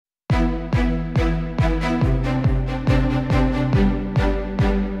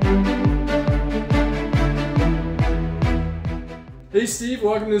Hey Steve,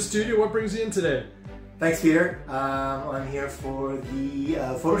 welcome to the studio. What brings you in today? Thanks, Peter. I'm here for the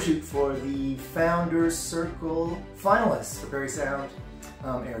photo shoot for the Founders Circle finalists for Parry Sound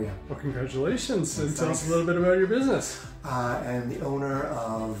area. Well, congratulations, and tell us a little bit about your business. I'm the owner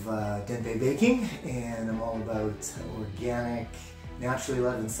of Dent Bay Baking, and I'm all about organic, naturally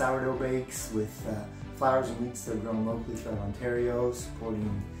leavened sourdough bakes with flours and wheats that are grown locally throughout Ontario,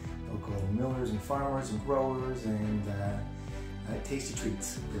 supporting local millers and farmers and growers, and tasty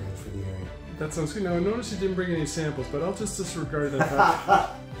treats for the area. That sounds good. Now, I noticed you didn't bring any samples, but I'll just disregard that.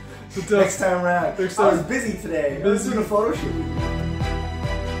 So Next time around. I was busy today. I was doing a photo shoot.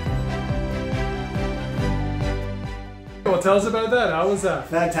 Well, tell us about that. How was that?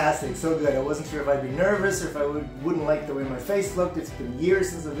 Fantastic. So good. I wasn't sure if I'd be nervous or if I wouldn't like the way my face looked. It's been years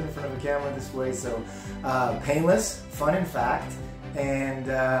since I've been in front of a camera this way. So painless, fun in fact, and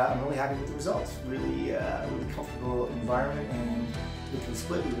I'm really happy with the results. Really comfortable environment, and we can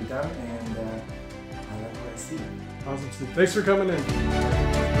split what we've done, and I like what I see. Awesome, Steve. Thanks for coming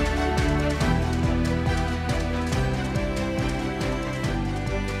in.